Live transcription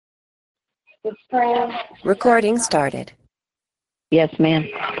the screen? Recording started. Yes, ma'am.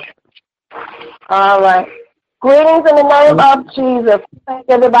 All right. Greetings in the name of Jesus. Thank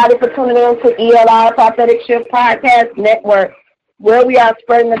everybody for tuning in to ELR Prophetic Shift Podcast Network, where we are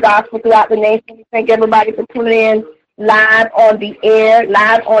spreading the gospel throughout the nation. Thank everybody for tuning in live on the air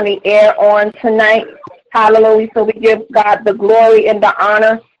on tonight. Hallelujah. So we give God the glory and the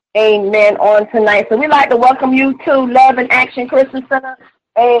honor. Amen. On tonight. So we'd like to welcome you to Love and Action Christian Center.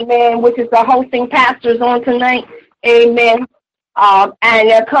 Amen. Which is the hosting pastors on tonight. Amen. And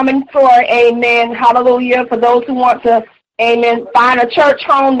they're coming for, amen, hallelujah, for those who want to, amen, find a church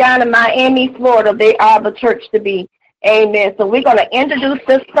home down in Miami, Florida. They are the church to be. Amen. So we're going to introduce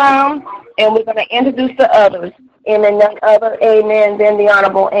this some, and we're going to introduce the others. Amen. None other, amen, than the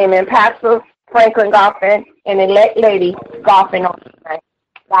Honorable, amen, Pastor Franklin Goffin and elect lady Goffin on tonight.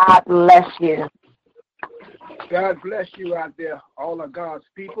 God bless you. God bless you out there, all of God's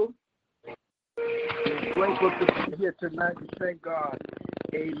people. We're grateful to be here tonight and thank God,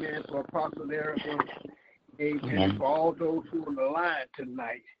 amen, for Apostle Erica, amen, for all those who are on the line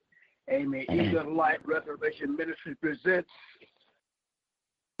tonight. Amen. Eagle Life Restoration Ministry presents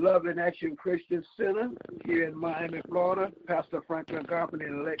Love and Action Christian Center here in Miami, Florida. Pastor Franklin Goffin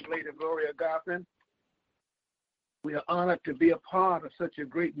and elect Lady Gloria Goffin. We are honored to be a part of such a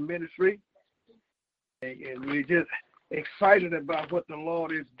great ministry, and we're just excited about what the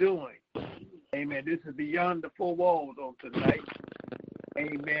Lord is doing. Amen. This is beyond the four walls on tonight.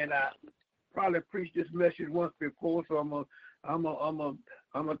 Amen. I probably preached this message once before, so I'm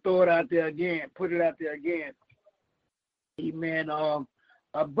gonna throw it out there again, put it out there again. Amen.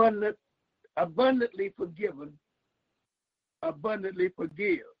 Abundantly forgiven, abundantly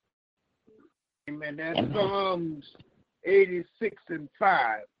forgive. Amen. That's Psalms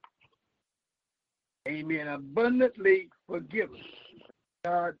 86:5. Amen. Abundantly forgiven.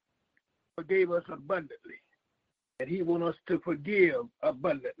 God forgave us abundantly, and He wants us to forgive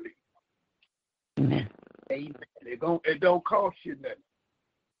abundantly. Amen. Amen. It don't cost you nothing,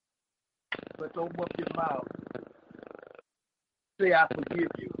 but don't up your mouth. Say, I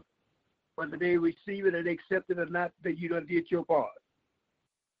forgive you. Whether they receive it and accept it or not, that you done did your part.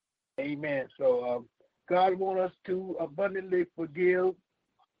 Amen. So God wants us to abundantly forgive.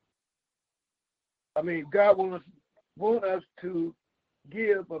 God wants us to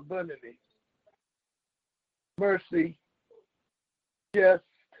give abundantly mercy, just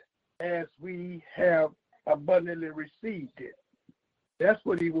as we have abundantly received it. That's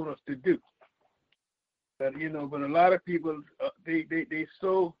what He wants us to do. But a lot of people they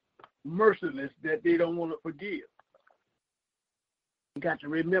so merciless that they don't want to forgive. You got to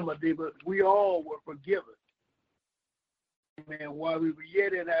remember, we all were forgiven. Amen. While we were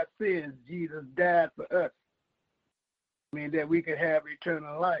yet in our sins, Jesus died for us. That we could have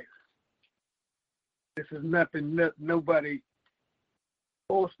eternal life. This is nothing nobody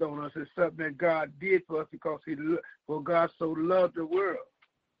forced on us. It's something that God did for us because God so loved the world.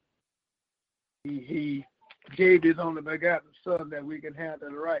 He gave His only begotten Son that we can have the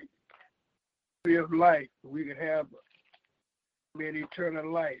right free of life. We can have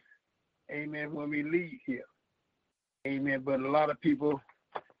eternal life. Amen. When we leave here. Amen. But a lot of people,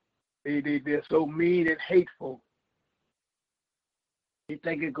 they're so mean and hateful. They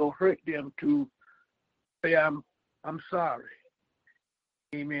think it's going to hurt them to say, I'm sorry.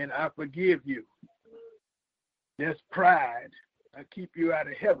 Amen. I forgive you. There's pride. I keep you out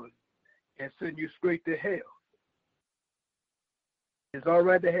of heaven and send you straight to hell. It's all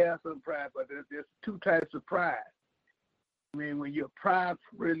right to have some pride, but there's two types of pride. When you're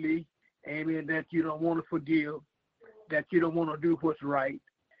pridefully, that you don't want to forgive, that you don't want to do what's right.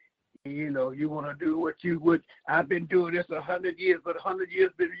 You want to do what you would. I've been doing this 100 years, but 100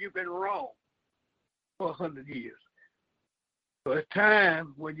 years, you've been wrong for 100 years. So it's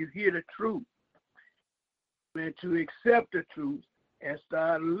time when you hear the truth, to accept the truth and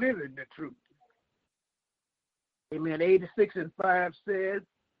start living the truth. Amen. 86:5 says,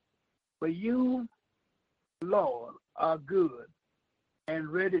 "For you, Lord, are good and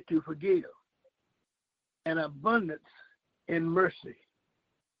ready to forgive, and abundance in mercy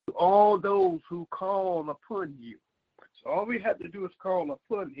to all those who call upon you." So all we have to do is call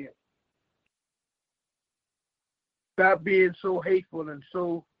upon Him. Stop being so hateful and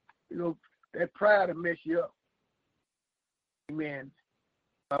so, that pride will mess you up. Amen.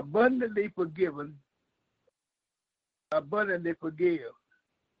 Abundantly forgiven, abundantly forgive.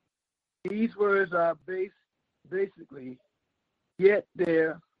 These words are basically, yet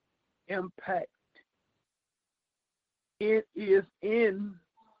their impact. It is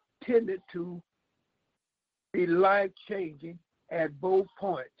intended to be life-changing at both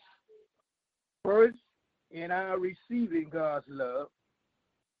points. First, in our receiving God's love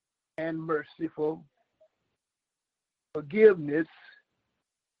and merciful forgiveness,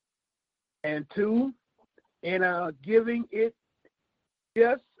 and two, in our giving it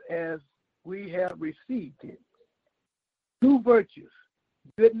just as we have received it. Two virtues,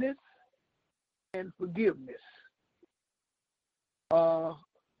 goodness and forgiveness, are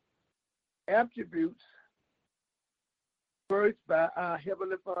attributes birthed by our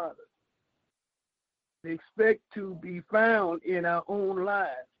Heavenly Father. They expect to be found in our own lives.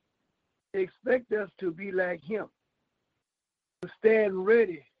 They expect us to be like Him, to stand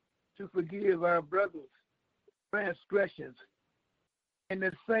ready to forgive our brothers' transgressions in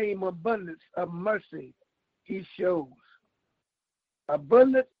the same abundance of mercy He shows.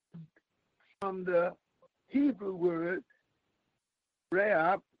 Abundance from the Hebrew word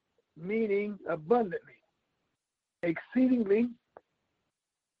rab, meaning abundantly, exceedingly.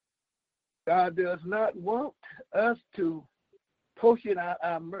 God does not want us to portion out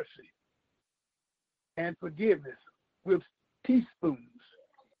our mercy and forgiveness with teaspoons.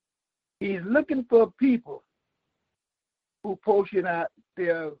 He's looking for people who portion out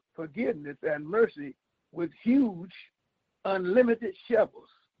their forgiveness and mercy with huge, unlimited shovels.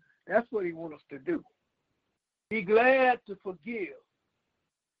 That's what He wants us to do. Be glad to forgive.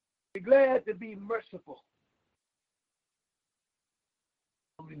 Be glad to be merciful.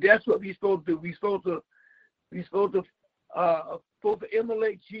 That's what we're supposed to do. We're supposed to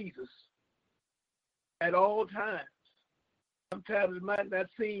emulate Jesus at all times. Sometimes it might not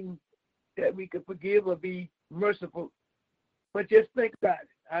seem that we can forgive or be merciful, but just think about it.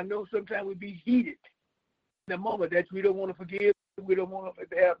 I know sometimes we be heated in the moment that we don't want to forgive, we don't want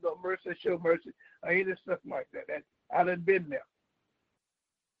to have no mercy, show mercy, or any stuff like that. I done been there.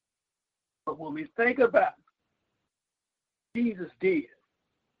 But when we think about Jesus did,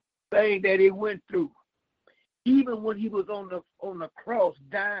 thing that He went through, even when He was on the cross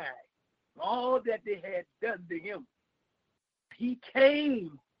dying, all that they had done to Him, He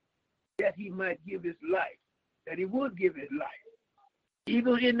came that He might give His life, that He would give His life.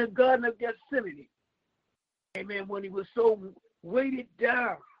 Even in the Garden of Gethsemane, amen, when He was so weighted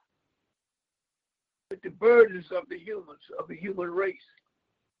down with the burdens of the humans, of the human race.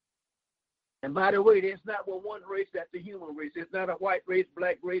 And by the way, there's not one race, that's the human race. It's not a white race,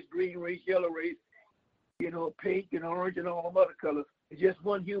 black race, green race, yellow race, pink and orange and all them other colors. It's just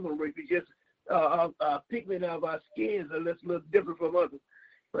one human race. It's just a pigment of our skins are a little different from others.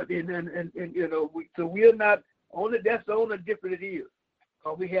 But so we're not only, that's the only difference it is.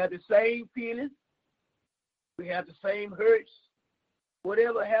 Because we have the same feelings, we have the same hurts.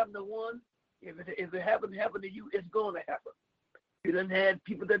 Whatever happened to one, if it happened to you, it's going to happen. You done had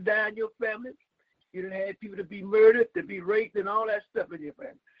people that die in your family. You done had people to be murdered, to be raped, and all that stuff in your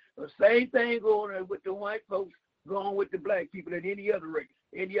family. The same thing going on with the white folks, going with the black people and any other race,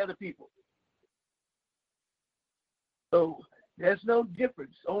 any other people. So there's no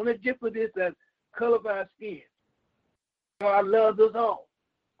difference. Only difference is the color of our skin. God loves us all.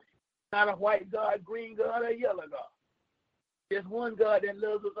 Not a white God, green God, or yellow God. There's one God that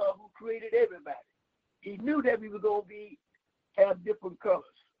loves us all, who created everybody. He knew that we were going to have different colors.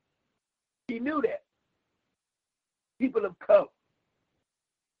 He knew that. People of color.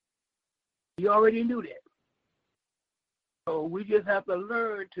 He already knew that. So we just have to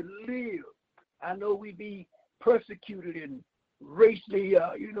learn to live. I know we be persecuted and racially,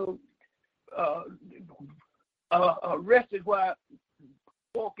 arrested while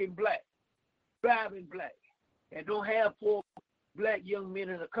walking black, driving black, and don't have 4 black young men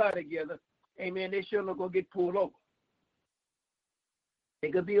in a car together. Amen. They sure not gonna get pulled over.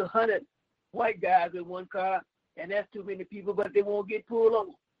 There could be 100 white guys in one car, and that's too many people, but they won't get pulled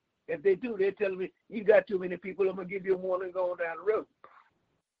over. If they do, they're telling me, you got too many people, I'm going to give you a warning going down the road.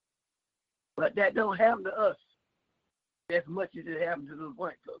 But that don't happen to us as much as it happens to those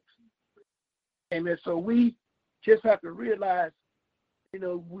white folks. Amen. So we just have to realize,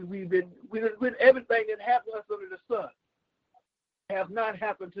 we've been everything that happened to us under the sun have not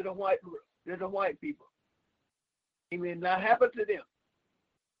happened to the white people. Amen. Not happened to them.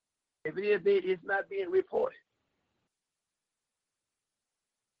 If it is, it's not being reported.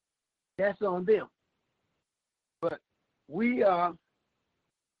 That's on them. But we are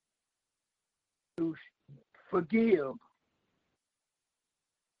to forgive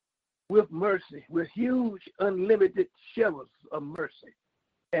with mercy, with huge, unlimited showers of mercy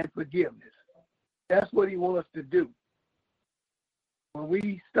and forgiveness. That's what He wants us to do. When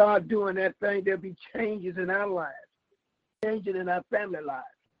we start doing that thing, there'll be changes in our lives, changes in our family lives.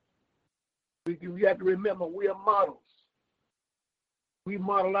 We have to remember we are models. We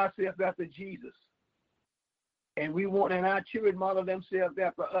model ourselves after Jesus. And we want, and our children model themselves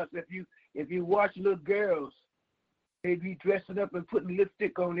after us. If you watch little girls, they be dressing up and putting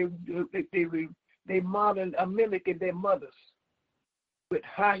lipstick on. They model are mimicking their mothers with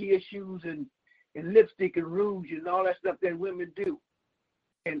high heel shoes and lipstick and rouge and all that stuff that women do.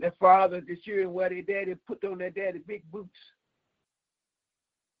 And the father, the children, wear their daddy, put on their daddy big boots.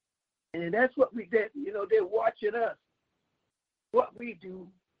 And that's what they're watching us. What we do,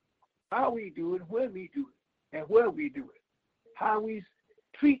 how we do it, when we do it, and where we do it. How we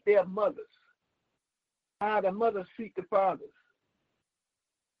treat their mothers. How the mothers treat the fathers.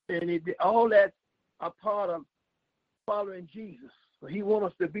 And all that's a part of following Jesus. So he wants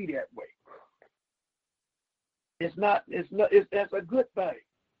us to be that way. That's a good thing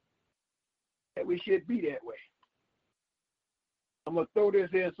that we should be that way. I'm going to throw this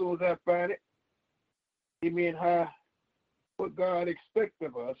in as soon as I find it. Amen. What God expects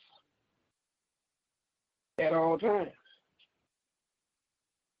of us at all times.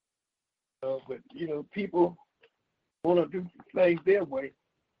 But, people want to do things their way,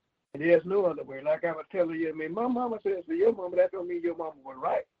 and there's no other way. Like I was telling you, my mama says to your mama, that don't mean your mama was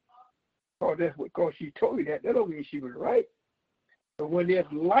right. Or that's because she told you that don't mean she was right. But when there's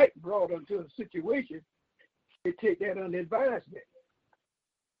light brought into a situation, they take that under advisement.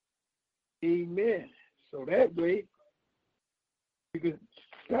 Amen. So that way, you can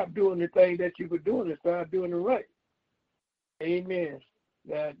stop doing the thing that you were doing and start doing it right. Amen.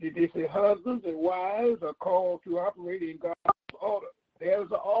 Now, they say husbands and wives are called to operate in God's order.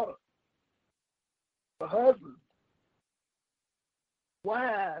 There's an order. For husbands,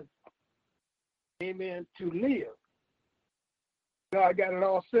 wives, amen, to live. God got it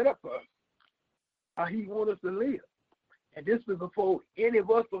all set up for us, how he wants us to live. And this was before any of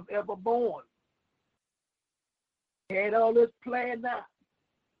us was ever born. He had all this planned out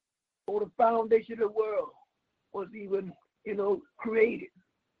before the foundation of the world was even, created.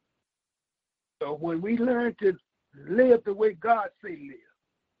 So when we learn to live the way God say live,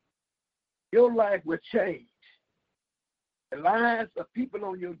 your life will change. The lives of people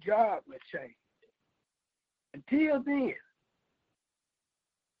on your job will change. Until then,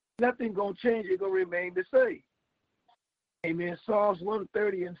 nothing going to change. It's going to remain the same. Amen. Psalms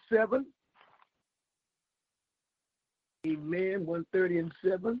 130:7. Amen.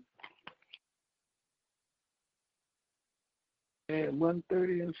 130:7. And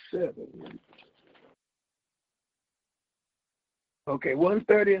 130:7. Okay,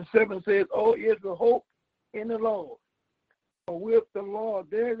 130:7 says, "Oh, Israel, hope in the Lord. For with the Lord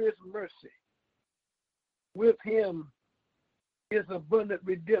there is mercy. With him is abundant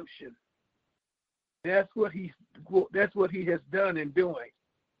redemption." That's what he has done and doing.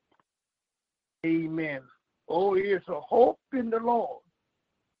 Amen. Oh, Israel, hope in the Lord.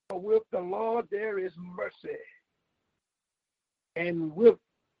 For with the Lord there is mercy. And with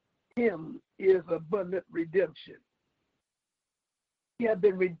him is abundant redemption. We have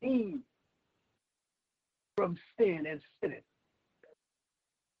been redeemed from sin and sinning.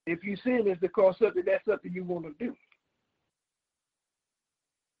 If you sin, it's because that's something you want to do.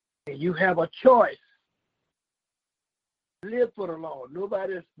 And you have a choice. Live for the Lord.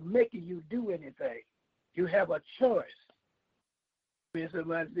 Nobody's making you do anything. You have a choice. When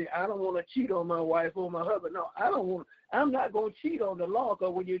somebody say, I don't want to cheat on my wife or my husband. No, I'm not going to cheat on the law,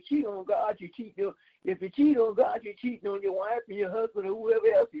 because when you cheat on God, if you cheat on God, you're cheating on your wife and your husband or whoever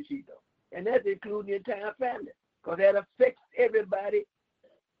else you cheat on. And that's including your entire family, because that affects everybody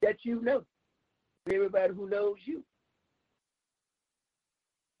that you know, everybody who knows you.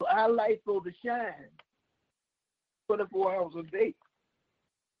 So our light supposed to shine 24 hours a day.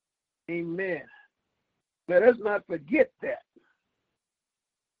 Amen. Let us not forget that.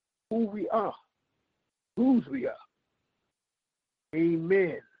 Who we are. Whose we are.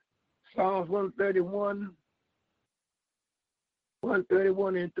 Amen. Psalms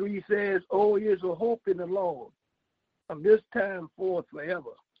 131:3 says, "Oh, is a hope in the Lord from this time forth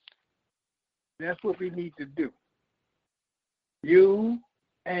forever." That's what we need to do. You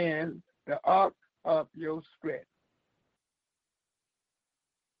and the ark of your strength.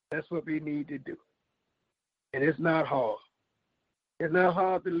 That's what we need to do. And it's not hard. It's not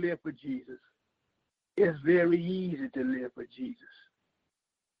hard to live for Jesus. It's very easy to live for Jesus.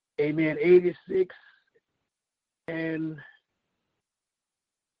 Amen. 86 and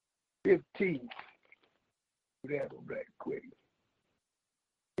 15. That one back quick.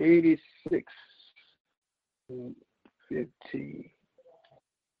 86 and 15.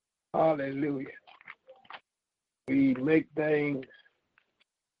 Hallelujah. We make things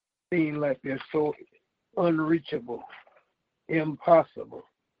seem like they're so unreachable. impossible.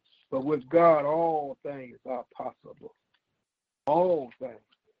 But with God, all things are possible. All things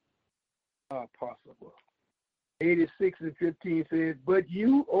are possible. 86:15 says, but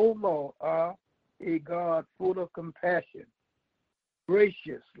you, O Lord, are a God full of compassion,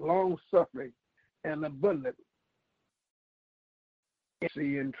 gracious, long-suffering, and abundant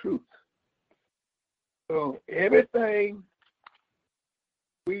mercy and truth. So everything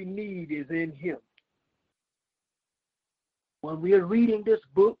we need is in him. When we are reading this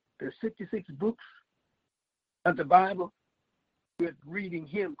book, there's 66 books of the Bible, we're reading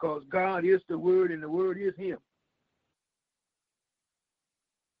him because God is the Word and the Word is him.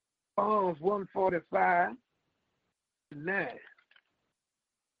 Psalms 145:9.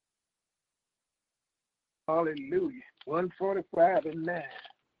 Hallelujah. 145:9.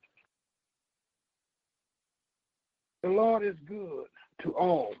 The Lord is good to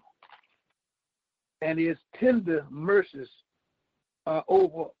all, and his tender mercies are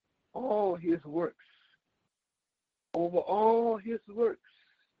over all his works. Over all his works.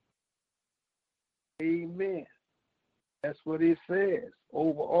 Amen. That's what it says.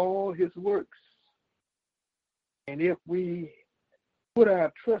 Over all his works. And if we put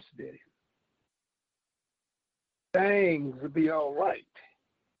our trust in him, things will be all right.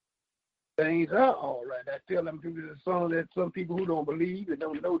 Things are all right. I tell them through the song that some people who don't believe and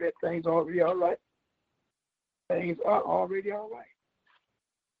don't know that things are already all right. Things are already all right.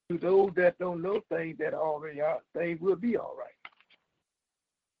 To those that don't know things that are already are, things will be all right.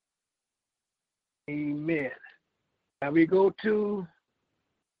 Amen. Now we go to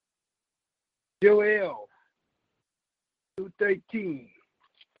Joel 2:13.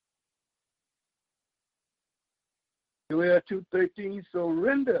 Joel 2:13, so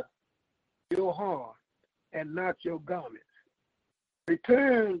render your heart and not your garments.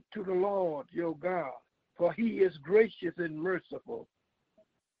 Return to the Lord your God, for he is gracious and merciful,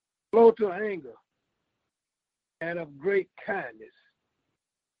 slow to anger, and of great kindness.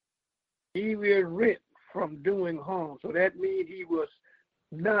 He will relent from doing harm. So that means he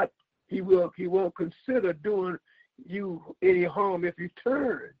won't consider doing you any harm if you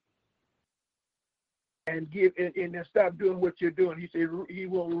turn and stop doing what you're doing. He said he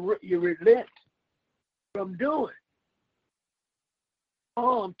will relent from doing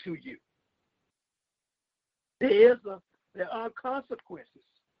harm to you. There are consequences.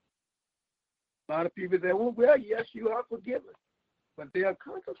 A lot of people say, well, yes, you are forgiven, but there are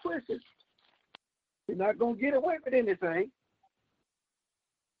consequences. You're not going to get away with anything.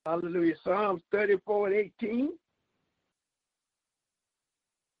 Hallelujah. Psalms 34:18.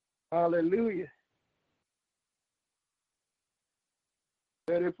 Hallelujah.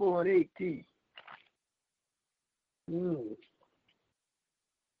 34:18.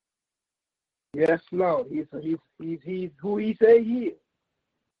 Yes, Lord. He's who he say he is.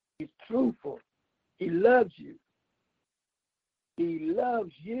 He's truthful. He loves you. He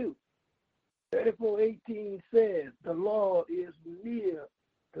loves you. 34:18 says, the Lord is near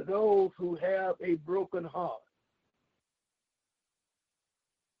to those who have a broken heart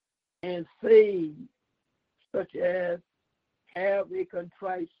and save such as have a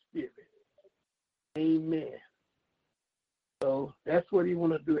contrite spirit. Amen. So that's what he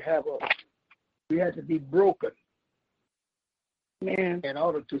want to do. We have to be broken. Man. In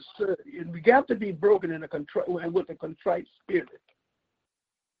order to serve. And we got to be broken with a contrite spirit.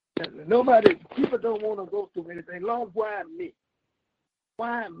 People don't want to go through anything. Lord, why me?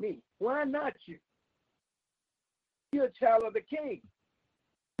 Why me? Why not you? You're a child of the King.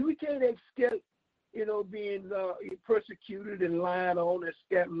 We can't escape, being persecuted and lied on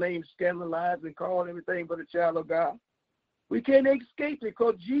and named scandalized and called everything but a child of God. We can't escape it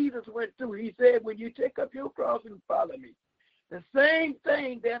because Jesus went through. He said, when you take up your cross and follow me, the same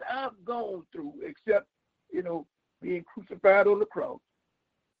thing that I've gone through, except, being crucified on the cross,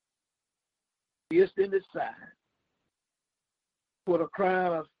 pierced in the side, put a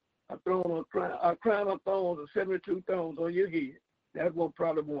crown of thorns or 72 thorns on your head. That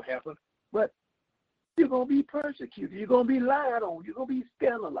probably won't happen. But you're going to be persecuted. You're going to be lied on. You're going to be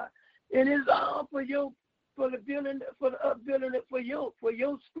scandalized. And it's all for the building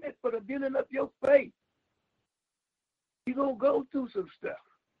of your faith. You're going to go through some stuff.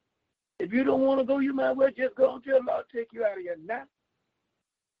 If you don't want to go, you might well just go until the Lord take you out of your nap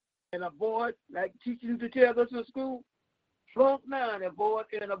and avoid, like teaching you to tell us in school, flunk 9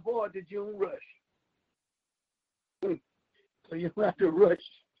 and avoid the June rush. So you have to rush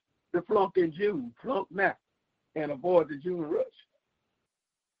the flunk in June, flunk 9, and avoid the June rush.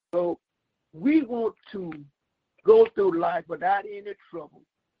 So we want to go through life without any trouble,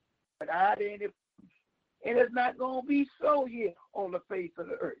 without any And it's not going to be so here on the face of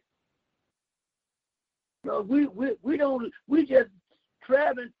the earth. No, we just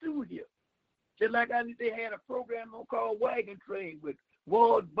traveling through here. Just like they had a program called Wagon Train with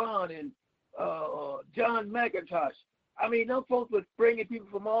Ward Bond and John McIntosh. I mean, those folks was bringing people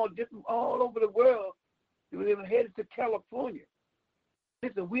from all over the world. They were headed to California.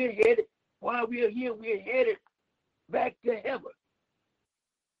 Listen, we're headed, while we're here, we're headed back to heaven.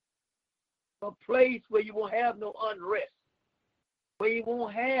 A place where you won't have no unrest, where you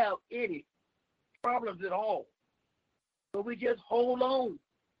won't have any problems at all. So we just hold on.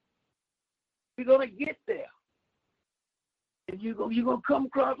 We're going to get there. And you're going to come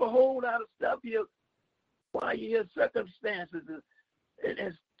across a whole lot of stuff here while you're here, circumstances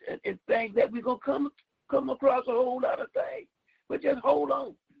and things that we're going to come across a whole lot of things. But just hold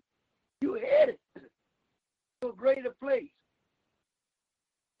on. You're headed to a greater place.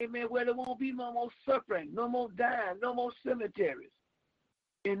 Amen. Where there won't be no more suffering, no more dying, no more cemeteries,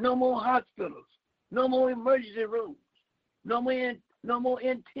 and no more hospitals, no more emergency rooms, no more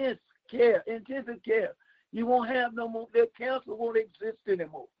intensive care. You won't have no more. The cancer won't exist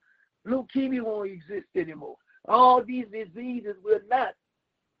anymore. Leukemia won't exist anymore. All these diseases will not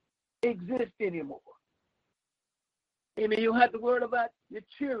exist anymore. Amen. You don't have to worry about your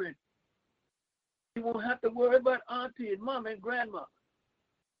children. You won't have to worry about auntie and mom and grandma.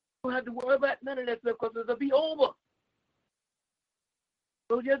 You don't have to worry about none of that stuff because it'll be over.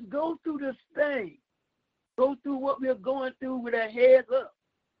 So just go through this thing. Go through what we're going through with our heads up,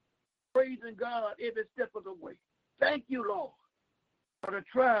 praising God every step of the way. Thank you, Lord, for the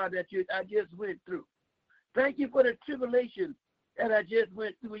trial that I just went through. Thank you for the tribulation that I just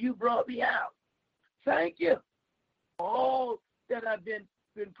went through. You brought me out. Thank you for all that I've been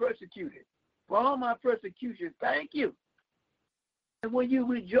persecuted, for all my persecution. Thank you. And when you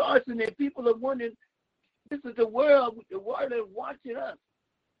rejoicing and people are wondering, this is the world is watching us.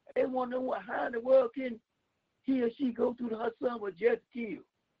 They want to know how in the world can he or she go through her son was just killed.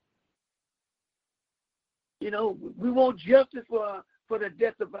 You know, we want justice for the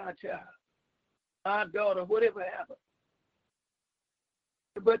death of our child, our daughter, whatever happened.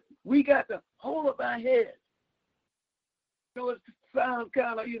 But we got to hold up our heads. You know, it sounds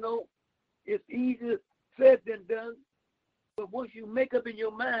kind of, it's easier said than done. But once you make up in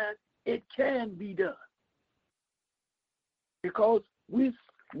your mind, it can be done. Because we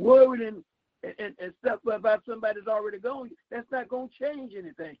worried and stuff about somebody that's already gone, that's not going to change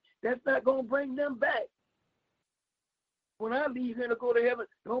anything. That's not going to bring them back. When I leave here to go to heaven,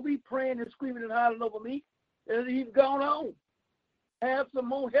 don't be praying and screaming and hollering over me. He's gone on. Have some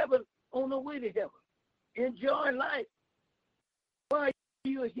more heaven on the way to heaven. Enjoy life while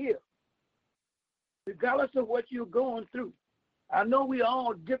you're here, regardless of what you're going through. I know we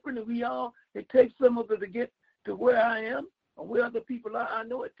all different, and it takes some of us to get to where I am or where other people are. I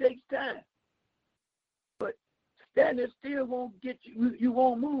know it takes time. But standing still won't get you. You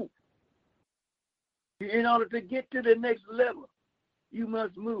won't move. In order to get to the next level, you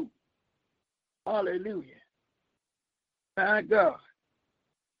must move. Hallelujah. My God.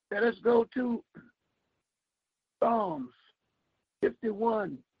 Let us go to Psalms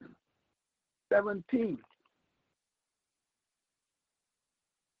 51:17.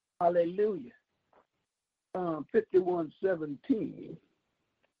 Hallelujah. 51:17.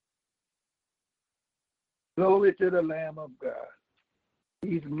 Glory to the Lamb of God.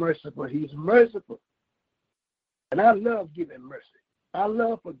 He's merciful. He's merciful. And I love giving mercy. I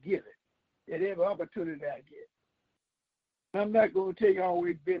love forgiving at every opportunity I get. I'm not going to tell you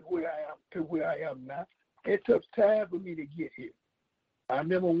always been where I am to where I am now. It took time for me to get here. I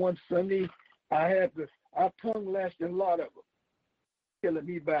remember one Sunday I tongue lashed a lot of them, telling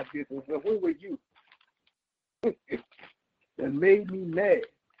me about this. And said, where were you? That made me mad.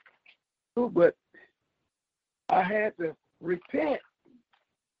 But I had to repent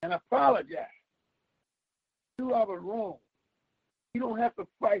and apologize. I was wrong. You don't have to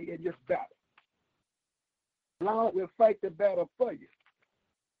fight in this battle. Lord will fight the battle for you.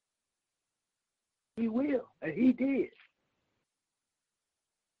 He will, and he did.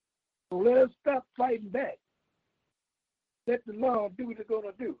 So let us stop fighting back. Let the Lord do what he's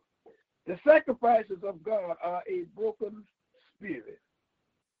going to do. The sacrifices of God are a broken spirit,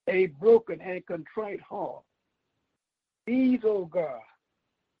 a broken and contrite heart. These, oh God,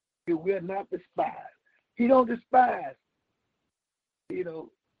 you will not despise. He don't despise,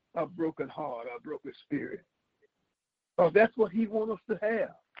 a broken heart, a broken spirit. Because that's what he wants us to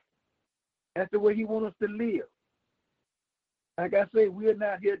have. That's the way he wants us to live. Like I say, we're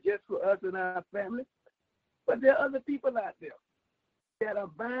not here just for us and our family, but there are other people out there that are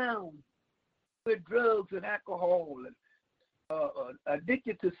bound with drugs and alcohol and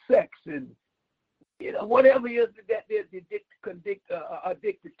addicted to sex and, whatever it is that they're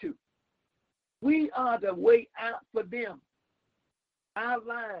addicted to. We are the way out for them. Our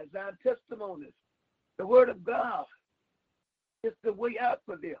lives, our testimonies, the Word of God is the way out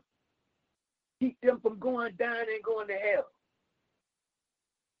for them. Keep them from going down and going to hell.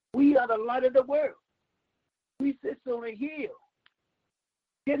 We are the light of the world. We sit on a hill.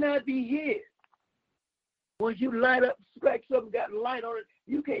 Cannot be hid. Once you light up, strike something, got light on it,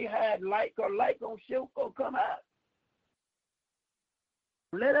 you can't hide light, or light gonna show or come out.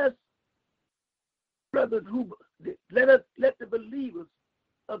 Let us, brothers, let the believers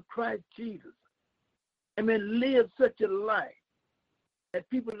of Christ Jesus, live such a life that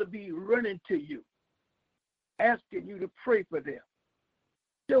people will be running to you, asking you to pray for them.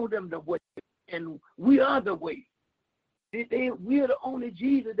 Show them the way, and we are the way. We are the only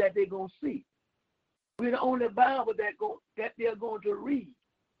Jesus that they're going to see. We're the only Bible that they're going to read.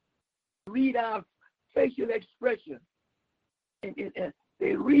 Read our facial expression. And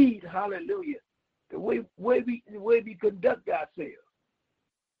they read, hallelujah, the way we conduct ourselves.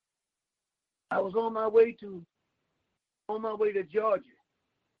 I was on my way to Georgia,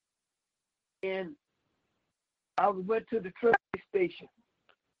 and I went to the train station.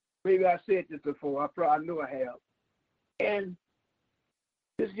 Maybe I said this before. I know I have. And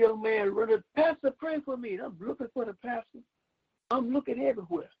this young man running, "Pastor, pray for me." And I'm looking for the pastor. I'm looking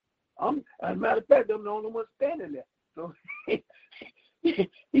everywhere. As a matter of fact, I'm the only one standing there. So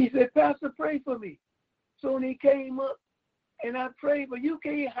he said, "Pastor, pray for me." So when he came up and I prayed, but you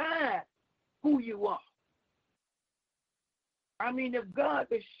can't hide who you are. If God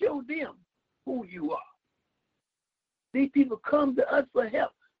could show them who you are. These people come to us for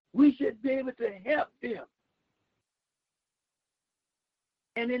help. We should be able to help them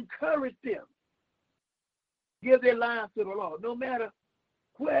and encourage them. Give their lives to the Lord. No matter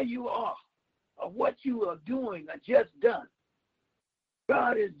where you are or what you are doing or just done,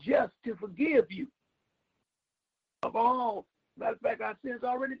 God is just to forgive you of all. Matter of fact, our sins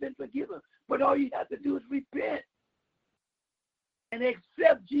already been forgiven. But all you have to do is repent and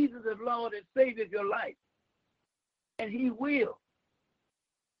accept Jesus as Lord and Savior of your life. And He will.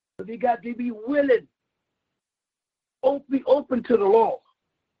 But you got to be willing. Be open to the Lord.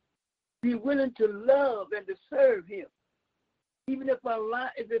 Be willing to love and to serve Him. Even if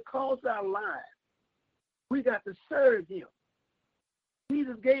it costs our lives, we got to serve Him.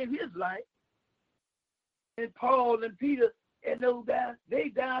 Jesus gave His life. And Paul and Peter and those guys, they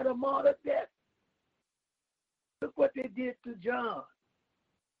died a martyr death. Look what they did to John.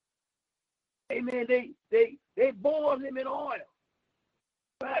 Amen. They boiled him in oil,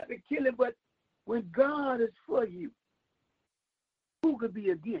 tried to kill him. But when God is for you, who could be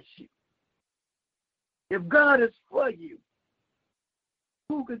against you? If God is for you,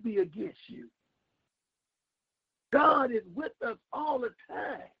 who could be against you? God is with us all the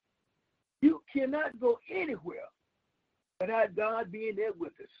time. You cannot go anywhere without God being there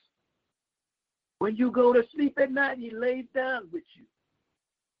with us. When you go to sleep at night, He lays down with you.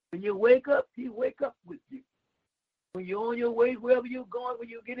 When you wake up, He wake up with you. When you're on your way, wherever you're going, when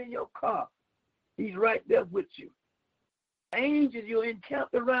you get in your car, He's right there with you. Angels, you're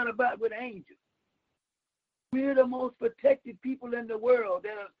encamped around about with angels. We're the most protected people in the world.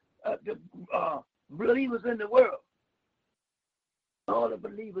 That are the believers in the world. All the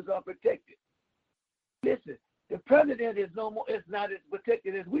believers are protected. Listen, the president is not as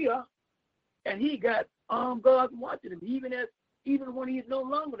protected as we are. And he got armed guards watching him, even when he's no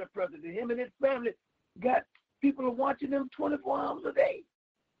longer the president. Him and his family got people watching them 24 hours a day.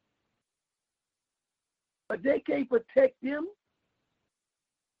 But they can't protect them.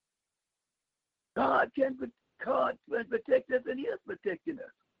 God can protect us, and He is protecting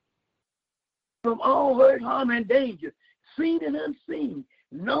us from all hurt, harm, and danger, seen and unseen,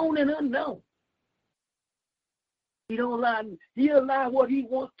 known and unknown. He don't allow. He'll allow what He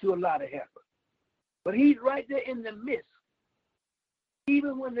wants to allow to happen. But He's right there in the midst.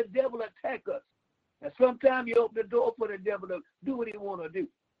 Even when the devil attacks us. And sometimes you open the door for the devil to do what he want to do.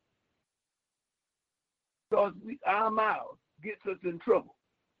 Because our mouth gets us in trouble.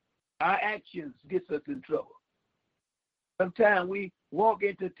 Our actions gets us in trouble. Sometimes we walk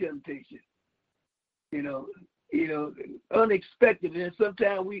into temptation, unexpected. And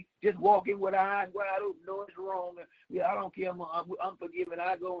sometimes we just walk in with our eyes wide open, know it's wrong. I don't care, I'm forgiven.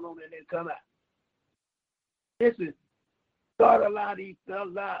 I go on and then come out. Listen, God allow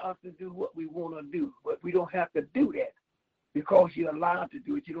us to do what we want to do, but we don't have to do that because you're allowed to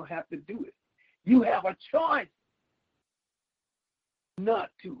do it. You don't have to do it. You have a choice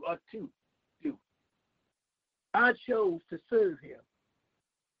not to or to do. I chose to serve him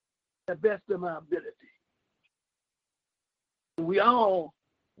the best of my ability. We all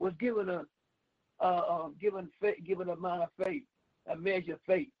was given a amount of faith, a measure of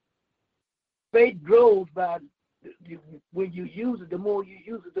faith. Faith grows by when you use it. The more you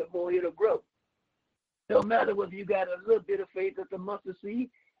use it, the more it'll grow. No matter whether you got a little bit of faith at the mustard seed,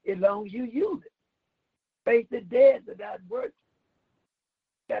 as long as you use it. Faith is dead without work.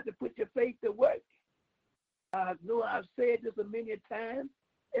 You got to put your faith to work. I know I've said this a million times,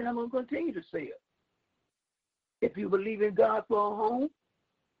 and I'm going to continue to say it. If you believe in God for a home,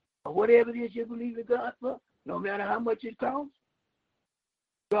 or whatever it is you believe in God for, no matter how much it costs,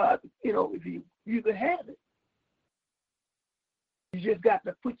 God, if you can have it. You just got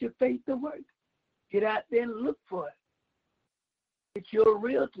to put your faith to work. Get out there and look for it. It's your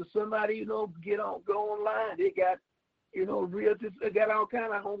realtor. Somebody, go online. They got, realtors. They got all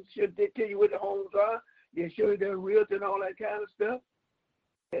kind of homes. They tell you what the homes are. They show you their realtor and all that kind of stuff.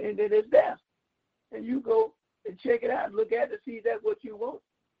 And then it's there. And you go and check it out. Look at it, see if that's what you want.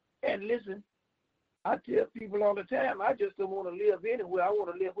 And listen, I tell people all the time, I just don't want to live anywhere. I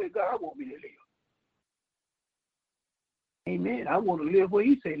want to live where God wants me to live. Amen. I want to live where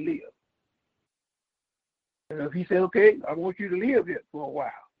he say live. And if he said, okay, I want you to live here for a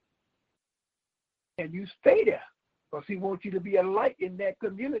while. And you stay there. Because he wants you to be a light in that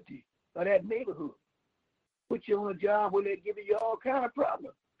community or that neighborhood. Put you on a job where they're giving you all kind of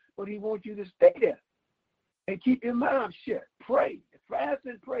problems. But he wants you to stay there. And keep your mouth shut. Pray. Fast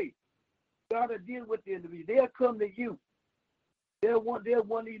and pray. God will deal with the individual. They'll come to you. They'll want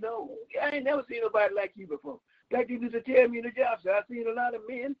I ain't never seen nobody like you before. Like they used to tell me in the job. So I've seen a lot of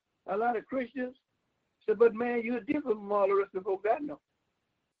men, a lot of Christians. So, but man, you're different from all the rest of the folks I know.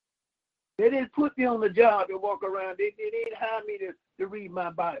 They didn't put me on the job to walk around. They didn't hire me to read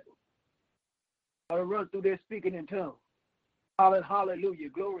my Bible or to run through there speaking in tongues. Hallelujah,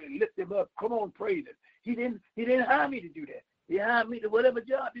 glory, lift him up. Come on, praise him. He didn't hire me to do that. He hired me to whatever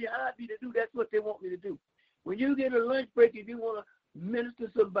job he hired me to do. That's what they want me to do. When you get a lunch break, if you want to minister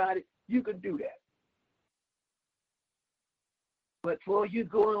to somebody, you can do that. But for you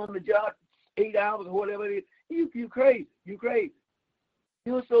going on the job 8 hours or whatever it is, you crazy. You crazy.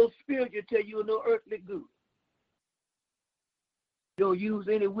 You're so spiritual, tell you no earthly good. You don't use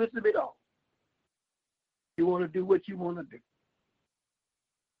any wisdom at all. You want to do what you want to do.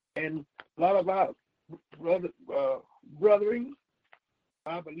 And a lot of our brethren,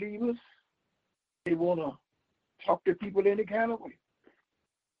 our believers, they want to talk to people any kind of way.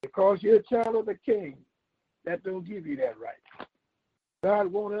 Because you're a child of the king, that don't give you that right.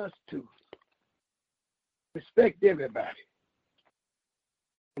 God wants us to respect everybody.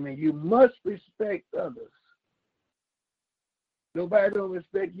 I mean, you must respect others. Nobody don't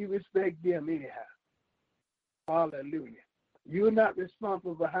respect you, respect them anyhow. Hallelujah. You're not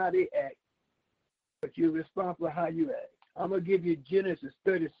responsible for how they act, but you're responsible for how you act. I'm going to give you Genesis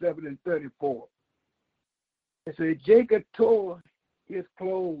 37 and 34. It says, Jacob tore his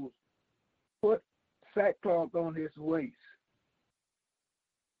clothes, put sackcloth on his waist,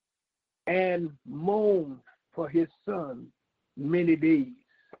 and mourned for his son many days.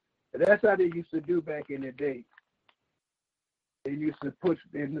 That's how they used to do back in the day. They used to put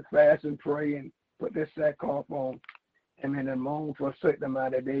in the fast and pray and put their sackcloth on and then mourn for a certain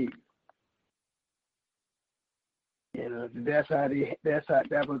amount of days.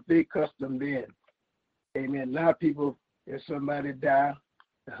 That was big custom then. Amen. Now people, if somebody die,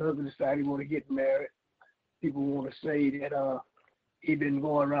 the husband decided he want to get married, people want to say that he been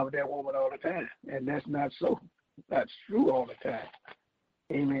going around with that woman all the time. And that's not so. That's true all the time.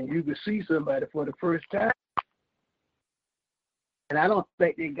 Amen. You can see somebody for the first time. And I don't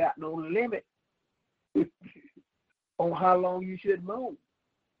think they got no limit on how long you should mourn.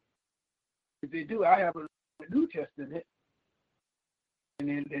 If they do, I have a New Testament. And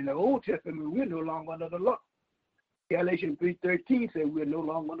in the Old Testament, we're no longer under the law. Galatians 3:13 says we're no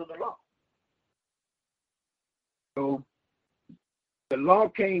longer under the law. So the law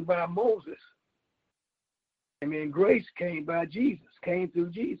came by Moses. And then grace came by Jesus, came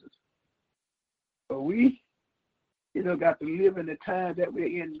through Jesus. So we, got to live in the time that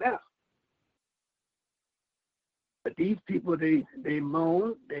we're in now. But these people, they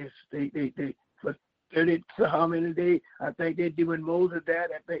moan, they for 30, so how many days? I think they're doing Moses that.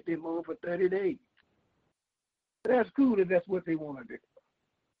 I think they moan for 30 days. But that's cool if that's what they want to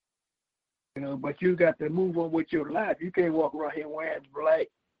do. But you got to move on with your life. You can't walk around here wearing black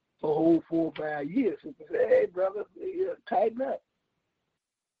for a whole 4 or 5 years. You can say, hey, brother, tighten up.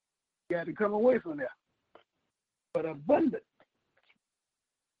 You got to come away from that. But abundant.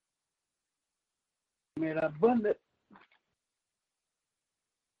 Amen. Abundant.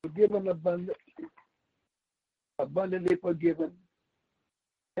 Forgiven abundant. Abundantly forgiven.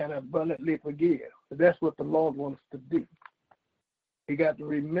 And abundantly forgive. That's what the Lord wants to do. You got to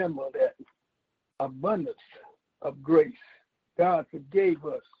remember that abundance of grace. God forgave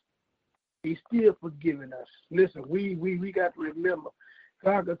us. He's still forgiving us. Listen, we got to remember,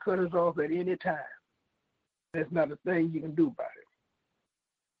 God can cut us off at any time. There's not a thing you can do about it.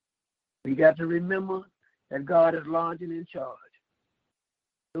 We got to remember that God is large and in charge.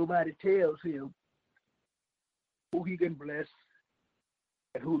 Nobody tells him who he can bless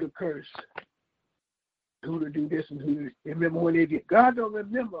and who to curse, who to do this and who to remember when they did. God don't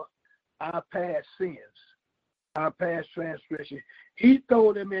remember our past sins, our past transgression. He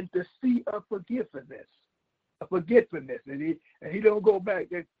throw them into the sea of forgetfulness, and he don't go back.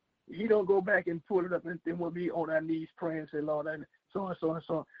 He don't go back and pull it up and then we'll be on our knees praying and say, Lord, and so and so and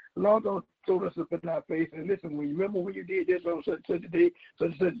so. Lord don't throw us up in our face and listen. When you remember when you did this on such a day,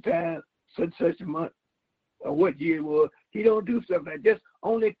 such a time, such a month, or what year it was. He don't do stuff like that. Just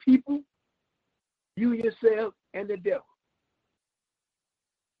only people, you yourself, and the devil.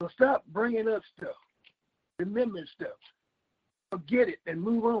 So stop bringing up stuff, remembering stuff. Forget it and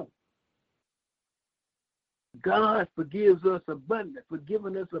move on. God forgives us abundantly,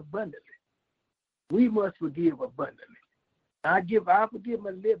 forgiving us abundantly. We must forgive abundantly. I forgive them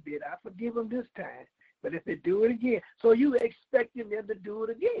a little bit. I forgive them this time. But if they do it again, so you expecting them to do it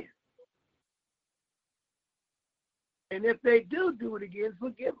again. And if they do it again,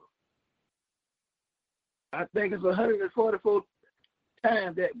 forgive them. I think it's 144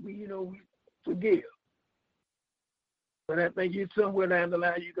 times that we forgive. But I think you somewhere down the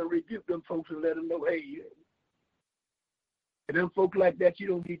line you can rebuke them folks and let them know, hey, and them folks like that, you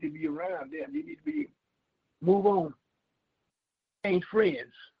don't need to be around them. You need to move on. Ain't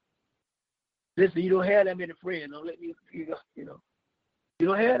friends. Listen, you don't have that many friends. Don't let me, you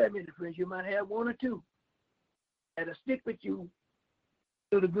don't have that many friends. You might have one or two that'll stick with you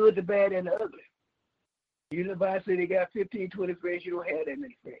through the good, the bad, and the ugly. You know, if I say they got 15, 20 friends, you don't have that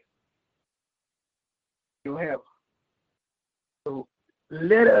many friends. You don't have them. So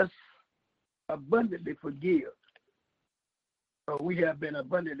let us abundantly forgive. We have been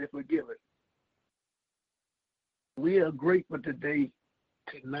abundantly forgiven. We are grateful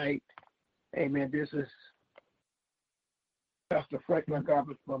tonight. Amen. This is Pastor Franklin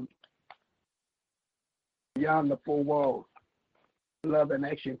Garber from Beyond the Four Walls, Love and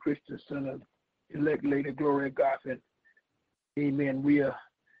Action Christian Center, elect Lady Gloria Goffin. Amen. We are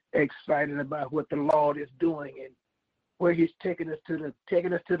excited about what the Lord is doing and where He's taking us to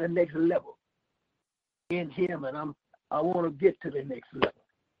the next level in Him, and I want to get to the next level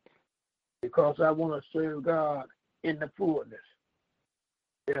because I want to serve God in the fullness.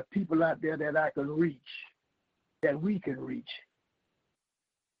 There are people out there that I can reach, that we can reach,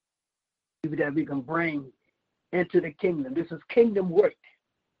 people that we can bring into the kingdom. This is kingdom work,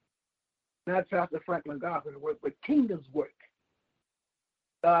 not Pastor Franklin Garfin's work, but kingdom's work.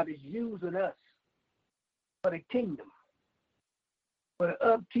 God is using us for the kingdom, for the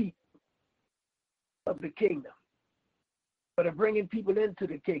upkeep of the kingdom, for the bringing people into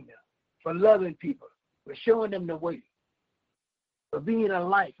the kingdom, for loving people, for showing them the way, for being a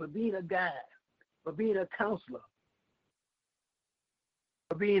light, for being a guide, for being a counselor,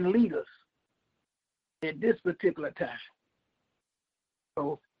 for being leaders at this particular time.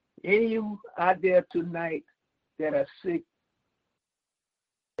 So any of you out there tonight that are sick,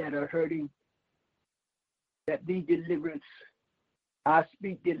 that are hurting, that need deliverance, I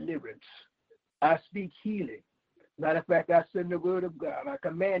speak deliverance. I speak healing. Matter of fact, I send the word of God. I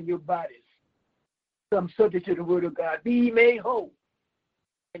command your bodies, come subject to the word of God, be made whole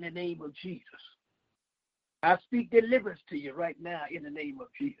in the name of Jesus. I speak deliverance to you right now in the name of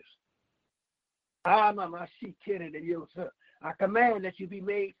Jesus. I command that you be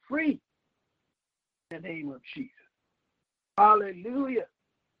made free in the name of Jesus. Hallelujah.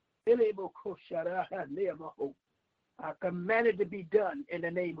 I command it to be done in the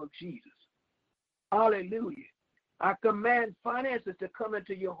name of Jesus. Hallelujah. I command finances to come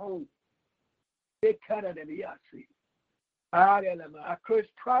into your home. I curse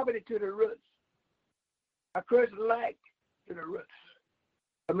poverty to the roots. I curse lack to the roots.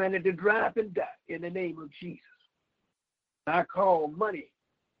 I command it to dry up and die in the name of Jesus. I call money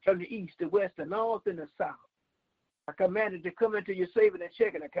from the east, the west, the north, and the south. I command it to come into your saving and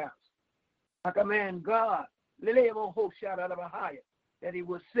checking accounts. I command God, that He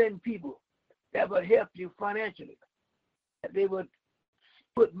will send people that will help you financially, that they would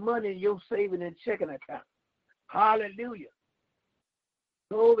put money in your saving and checking account. Hallelujah.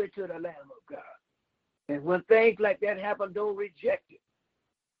 Glory to the Lamb of God. And when things like that happen, don't reject it.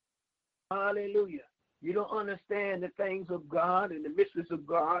 Hallelujah. You don't understand the things of God and the mysteries of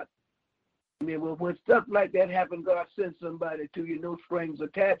God. I mean, when stuff like that happens, God sends somebody to you, no strings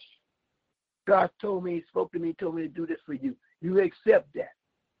attached. God told me, He spoke to me, told me to do this for you. You accept that.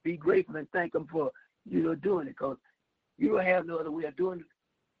 Be grateful and thank Him for, doing it, because you don't have no other way of doing it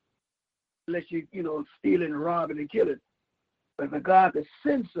unless you, stealing, robbing, and killing. But for God to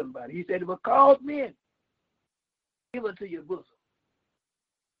send somebody, He said, if it calls men, give it to your bosom.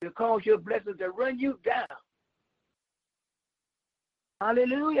 It cause your blessings to run you down.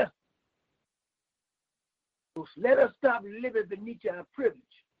 Hallelujah. So let us stop living beneath our privilege.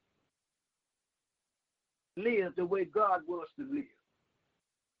 Live the way God wants to live.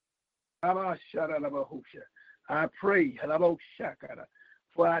 I pray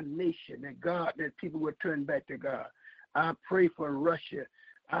for our nation, that people will turn back to God. I pray for Russia.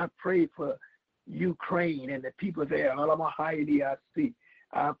 I pray for Ukraine and the people there.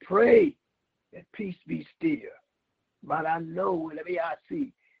 I pray that peace be still. But I know, I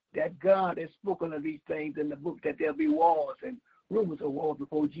see that God has spoken of these things in the book, that there'll be wars and rumors of wars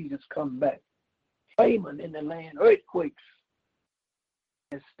before Jesus comes back. Famine in the land, earthquakes,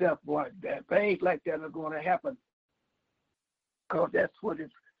 and stuff like that. Things like that are going to happen, because that's what had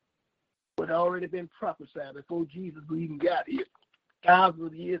already been prophesied before Jesus even got here, thousands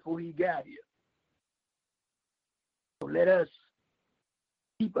of years before He got here. So let us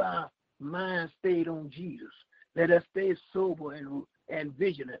keep our mind stayed on Jesus. Let us stay sober and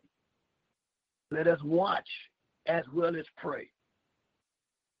vigilant. Let us watch as well as pray.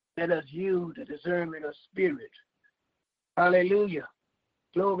 Let us use the discernment of spirit. Hallelujah.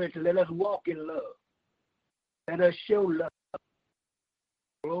 Glory to, let us walk in love. Let us show love.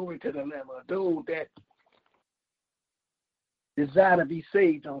 Glory to the Lamb of those that desire to be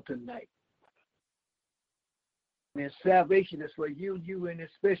saved on tonight. And salvation is for you, and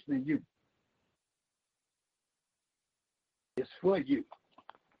especially you. It's for you.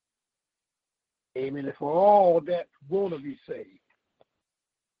 Amen. And for all that want to be saved.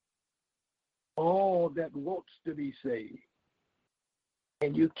 All that wants to be saved.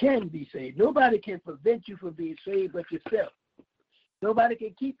 And you can be saved. Nobody can prevent you from being saved but yourself. Nobody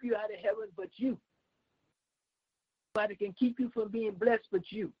can keep you out of heaven but you. Nobody can keep you from being blessed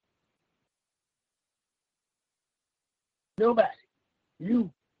but you. Nobody. You.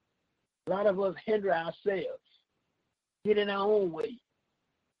 A lot of us hinder ourselves. Get in our own way.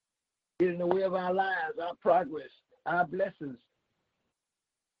 Get in the way of our lives, our progress, our blessings.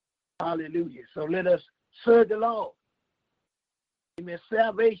 Hallelujah. So let us serve the Lord. Amen.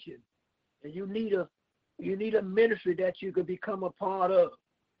 Salvation. And you need a ministry that you could become a part of.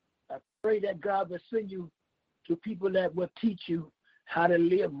 I pray that God will send you to people that will teach you how to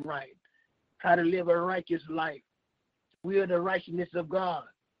live right, how to live a righteous life. We are the righteousness of God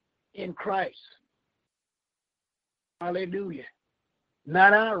in Christ. Hallelujah.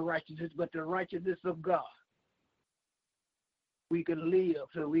 Not our righteousness, but the righteousness of God. We can live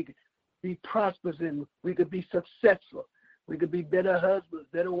so we can be prosperous and we could be successful. We could be better husbands,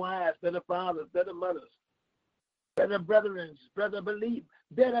 better wives, better fathers, better mothers, better brethren, better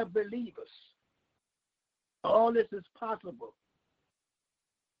believers. All this is possible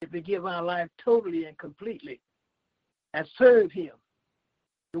if we give our life totally and completely and serve Him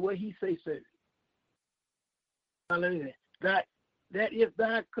the way He says serve. Hallelujah. That if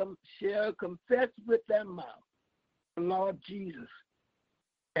thou shall confess with thy mouth the Lord Jesus,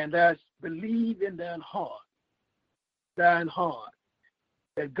 and thou believe in thine heart,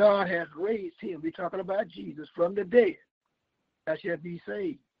 that God has raised Him, we're talking about Jesus, from the dead, thou shalt be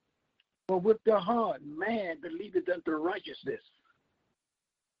saved. For with the heart man believeth unto righteousness,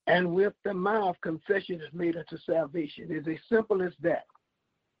 and with the mouth confession is made unto salvation. It's as simple as that.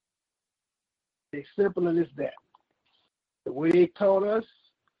 As simple as that. The way they taught us,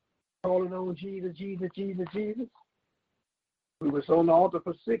 calling on Jesus, Jesus, Jesus, Jesus. We was on the altar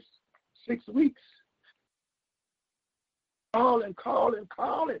for six weeks. Calling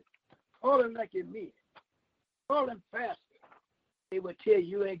like you mean it. Calling faster. They would tell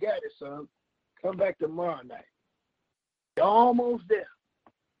you ain't got it, son. Come back tomorrow night. You're almost there.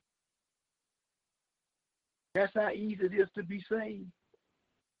 That's how easy it is to be saved.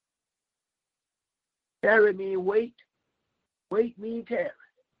 Tarry means wait. Wait means tarry.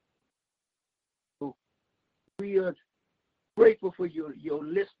 So we are grateful for your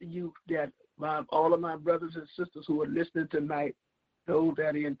listening. All of my brothers and sisters who are listening tonight, those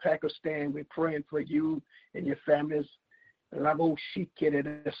that are in Pakistan, we're praying for you and your families. Labo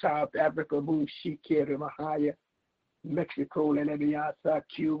Shikere, South Africa, Boom Shikere, Mahaya, Mexico, and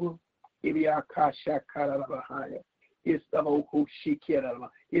Cuba.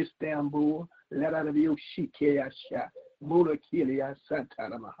 Istanbul,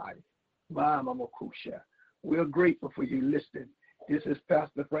 we're grateful for you listening. This is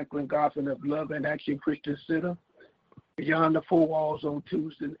Pastor Franklin Goffin of Love and Action Christian Center, Beyond the Four Walls on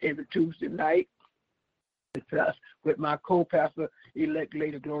every Tuesday night, with my co-pastor, elect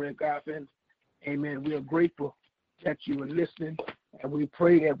Lady Gloria Goffin. Amen. We are grateful that you are listening, and we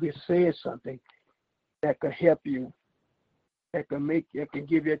pray that we say something that can help you, that can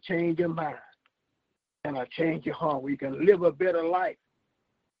give you a change of mind and a change of heart, where you can live a better life,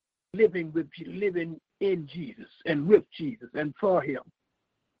 living in Jesus and with Jesus and for him.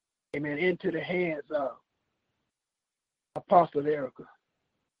 Amen. Into the hands of Apostle Erica.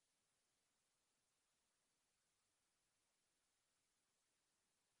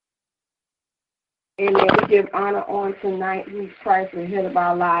 Amen. We give honor on tonight. He's Christ, the head of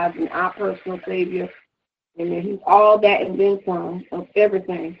our lives and our personal Savior. Amen. He's all that and then some of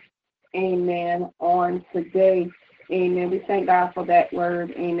everything. Amen. On today. Amen. We thank God for that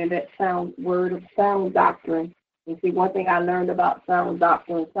word. Amen. That word of sound doctrine. And see, one thing I learned about sound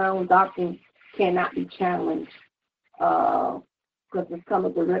doctrine cannot be challenged because it's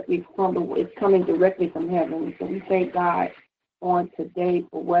coming directly from heaven. So we thank God on today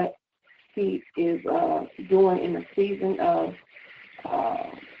for what he is doing in the season of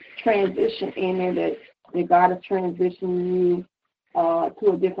transition. Amen. That God is transitioning you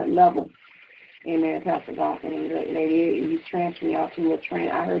to a different level. Amen, Pastor Goffin. And he's transferring y'all to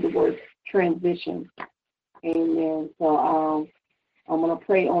I heard the word transition. Amen. So I'm going to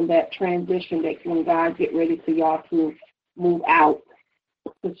pray on that transition, that when God get ready for y'all to move out,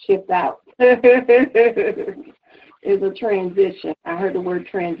 to shift out. It's a transition. I heard the word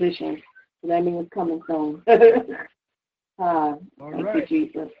transition. So that means it's coming soon. Thank you,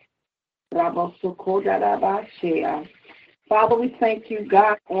 Jesus. Father, we thank you,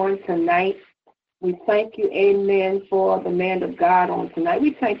 God, on tonight. We thank you, amen, for the man of God on tonight.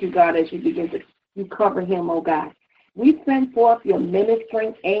 We thank you, God, as you cover him, oh God. We send forth your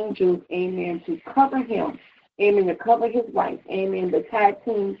ministering angels, amen, to cover him, amen, to cover his wife, amen, the tag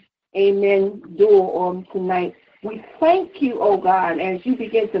team, amen, duo on tonight. We thank you, oh God, as you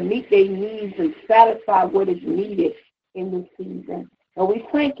begin to meet their needs and satisfy what is needed in this season. And we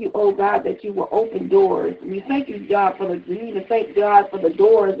thank you, oh God, that you will open doors. We thank you, God, thank God for the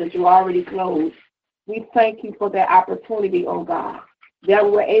doors that you already closed. We thank you for that opportunity, oh God, that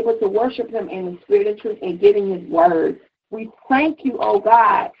we're able to worship him in the spirit and truth and getting his word. We thank you, oh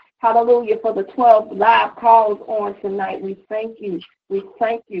God, hallelujah, for the 12 live calls on tonight. We thank you. We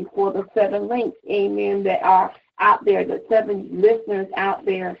thank you for the 7 links, amen, that are out there, the 7 listeners out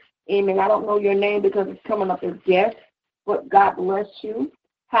there. Amen. I don't know your name because it's coming up as guests, but God bless you.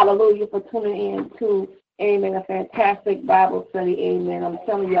 Hallelujah for tuning in to, amen, a fantastic Bible study. Amen. I'm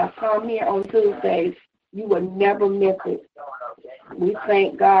telling you, I come here on Tuesdays. You will never miss it. We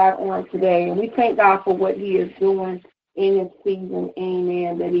thank God on today, and we thank God for what he is doing in his season.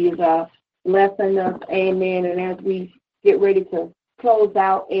 Amen. That he is blessing us. Amen. And as we get ready to close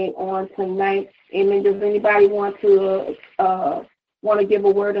out on tonight, amen, does anybody want to give a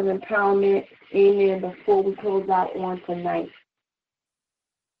word of empowerment, amen, before we close out on tonight?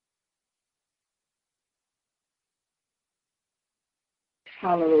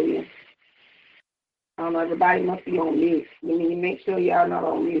 Hallelujah. I don't know, everybody must be on mute. We need to make sure y'all not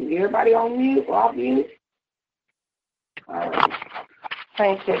on mute. Everybody on mute or off mute? All right.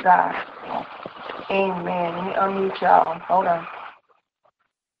 Thank you, God. Amen. Let me unmute y'all. Hold on.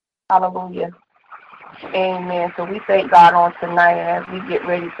 Hallelujah. Amen. So we thank God on tonight, and as we get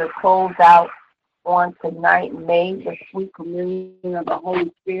ready to close out on tonight, may the sweet communion of the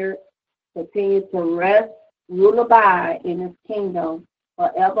Holy Spirit continue to rest, rule, abide in his kingdom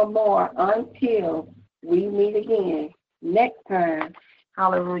forevermore until we meet again next time.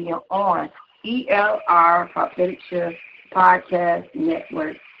 Hallelujah. On ELR Prophetic Shift Podcast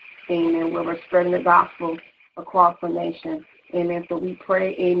Network. Amen. Where we're spreading the gospel across the nation. Amen. So we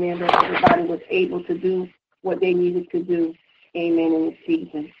pray, amen, that everybody was able to do what they needed to do. Amen. In this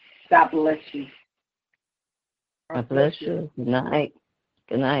season. God bless you. God bless you. Good night.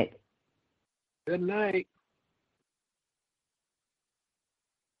 Good night. Good night.